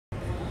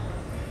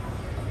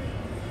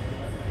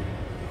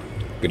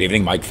Good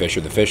evening, Mike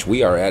Fisher, the Fish.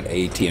 We are at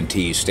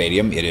AT&T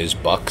Stadium. It is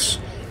Bucs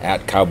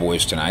at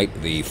Cowboys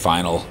tonight, the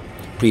final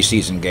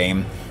preseason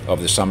game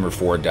of the summer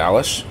for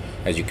Dallas.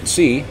 As you can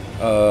see,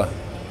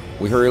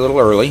 we hurry a little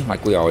early,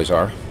 like we always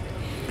are.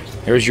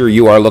 Here's your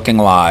You Are Looking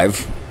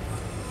Live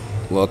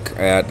look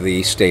at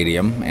the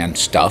stadium and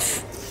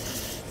stuff.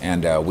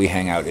 And we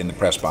hang out in the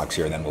press box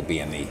here, then we'll be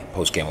in the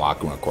post-game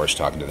locker room, of course,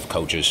 talking to the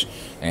coaches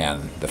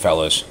and the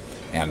fellas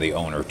and the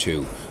owner,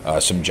 too.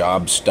 Some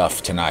job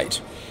stuff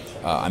tonight.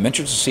 I'm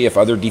interested to see if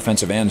other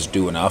defensive ends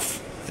do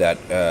enough that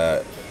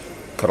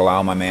could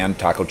allow my man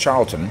Taco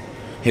Charlton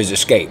his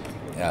escape.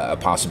 A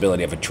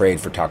possibility of a trade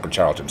for Taco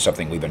Charlton,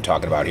 something we've been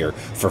talking about here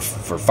for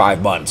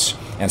 5 months,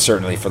 and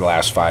certainly for the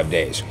last 5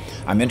 days.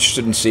 I'm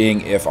interested in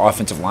seeing if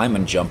offensive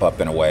linemen jump up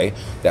in a way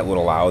that would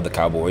allow the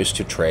Cowboys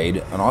to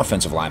trade an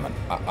offensive lineman.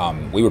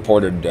 We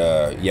reported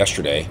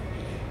yesterday,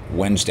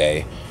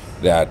 Wednesday,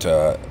 that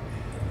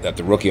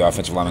the rookie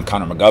offensive lineman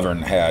Connor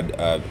McGovern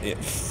had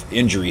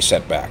injury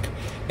setback,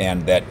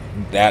 and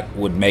that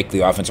would make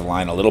the offensive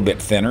line a little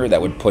bit thinner.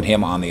 That would put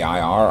him on the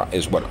IR,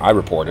 is what I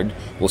reported.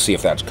 We'll see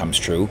if that comes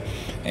true.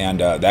 And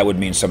that would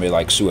mean somebody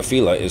like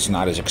Suafila is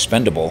not as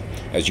expendable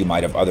as you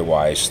might have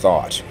otherwise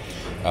thought.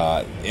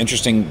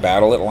 Interesting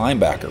battle at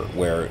linebacker,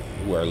 where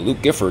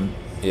Luke Gifford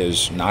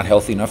is not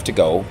healthy enough to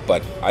go,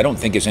 but I don't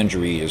think his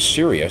injury is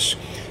serious,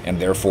 and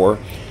therefore,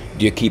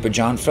 do you keep a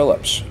John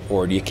Phillips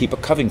or do you keep a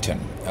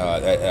Covington?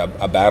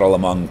 A battle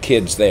among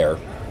kids there.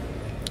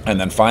 And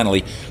then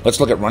finally, let's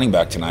look at running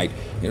back tonight.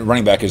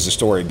 Running back is the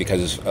story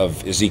because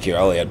of Ezekiel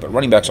Elliott, but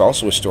running back's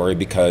also a story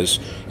because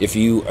if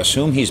you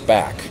assume he's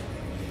back,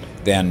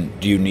 then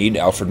do you need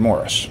Alfred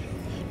Morris?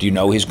 Do you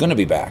know he's going to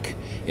be back?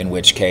 In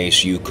which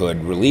case you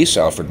could release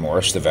Alfred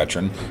Morris, the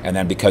veteran, and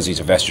then because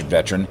he's a vested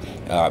veteran,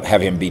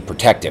 have him be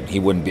protected. He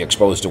wouldn't be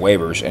exposed to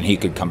waivers, and he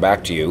could come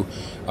back to you.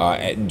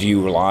 Do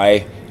you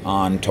rely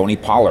on Tony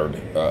Pollard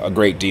a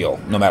great deal,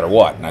 no matter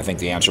what? And I think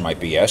the answer might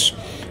be yes.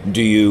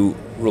 Do you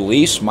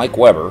release Mike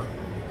Weber,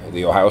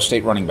 the Ohio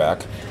State running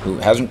back, who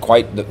hasn't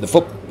quite, the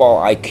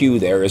football IQ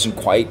there isn't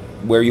quite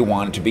where you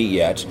want it to be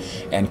yet,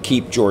 and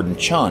keep Jordan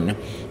Chunn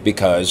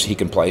because he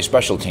can play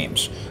special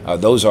teams?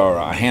 Those are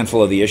a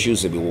handful of the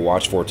issues that we will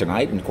watch for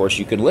tonight, and of course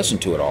you can listen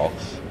to it all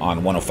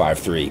on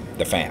 105.3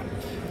 The Fan.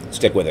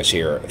 Stick with us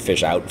here.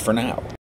 Fish out for now.